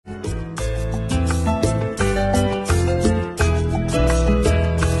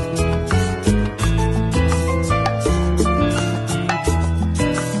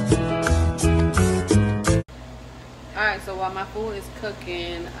is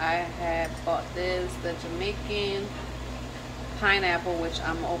cooking, I had bought this, the Jamaican pineapple, which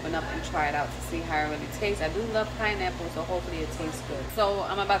I'm gonna open up and try it out to see how it really tastes. I do love pineapple, so hopefully it tastes good. So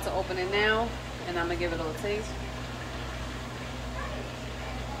I'm about to open it now, and I'm gonna give it a little taste.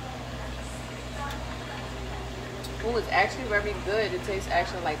 Oh, it's actually very good. It tastes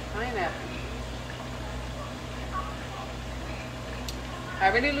actually like pineapple. I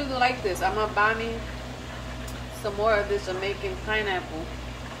really do like this. I'm gonna buy me some more of this Jamaican pineapple.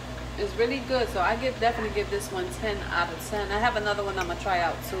 It's really good, so I definitely give this one 10 out of 10. I have another one I'm gonna try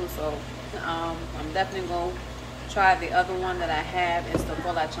out too, so I'm definitely gonna try the other one that I have. It's the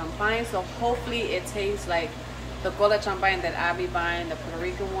cola champagne, so hopefully it tastes like the cola champagne that I'll be buying, the Puerto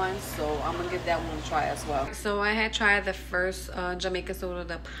Rican one. So I'm gonna give that one a try as well. So I had tried the first Jamaican soda,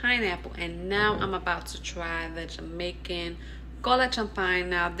 the pineapple, and now I'm about to try the Jamaican cola champagne.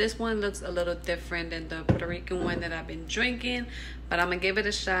 Now this one looks a little different than the Puerto Rican one that I've been drinking, but I'm gonna give it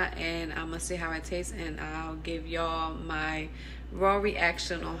a shot and I'm gonna see how it tastes, and I'll give y'all my raw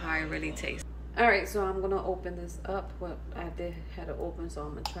reaction on how it really tastes. All right, so I'm gonna open this up. Well, I did had it open, so I'm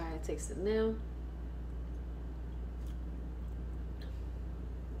gonna try and taste it now.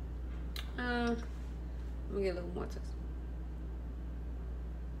 Let me get a little more taste.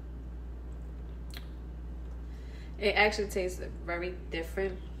 It actually tastes very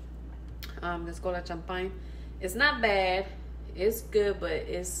different. This cola champagne, it's not bad, it's good, but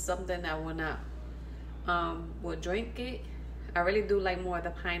it's something I will not will drink it. I really do like more of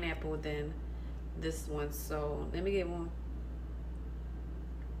the pineapple than this one, so let me get one.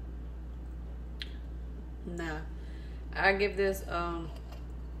 Nah, I give this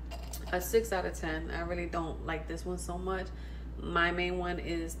a 6 out of 10. I really don't like this one so much. My main one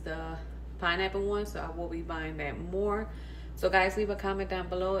is the pineapple one, so I will be buying that more. So guys, leave a comment down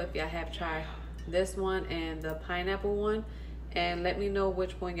below if y'all have tried this one and the pineapple one, and let me know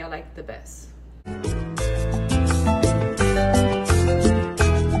which one y'all like the best.